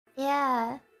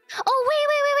Yeah. Oh,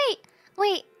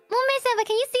 wait. Mumei-senpai,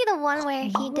 can you see the one where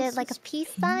he did like a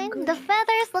peace sign? The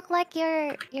feathers look like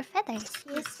your feathers.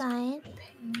 Peace sign.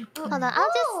 Hold on,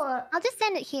 I'll just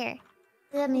send it here.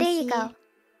 Let me There see. you go.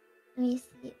 Let me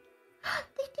see.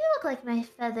 They do look like my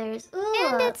feathers. Ooh.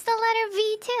 And it's the letter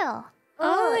V too.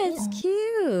 Oh, it's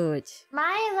cute.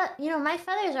 My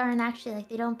feathers aren't actually like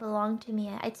they don't belong to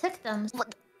me. I took them.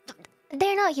 What?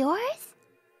 They're not yours?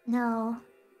 No.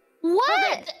 What?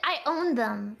 Well, I own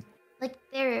them. Like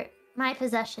they're my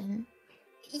possession.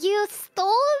 You stole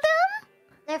them?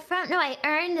 They're from. No, I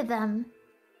earned them.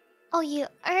 Oh, you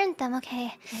earned them.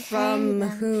 Okay. From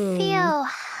whom? Theo.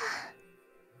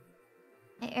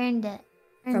 I earned it.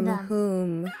 From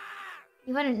whom?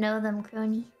 You wouldn't know them,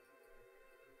 Kronii.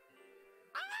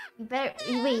 You better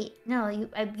wait. No,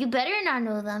 you better not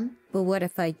know them. But what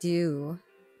if I do?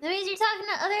 That means you're talking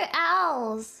to other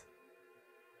owls.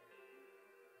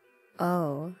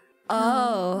 Oh,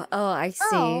 I see.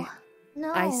 Oh,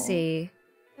 no. I see.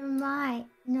 They're mine.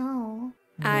 No.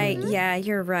 Yeah,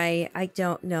 you're right. I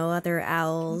don't know other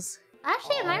owls.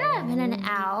 Actually, it might not have been an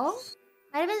owl.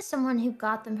 Might have been someone who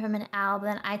got them from an owl, but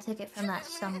then I took it from that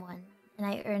someone, and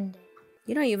I earned it.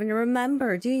 You don't even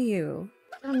remember, do you?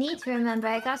 Don't need to remember.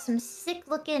 I got some sick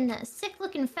looking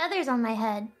feathers on my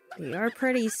head. You are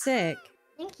pretty sick.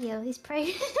 Thank you. He's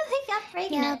pregnant. He got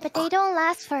pregnant. Yeah, but they don't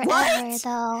last forever,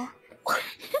 though.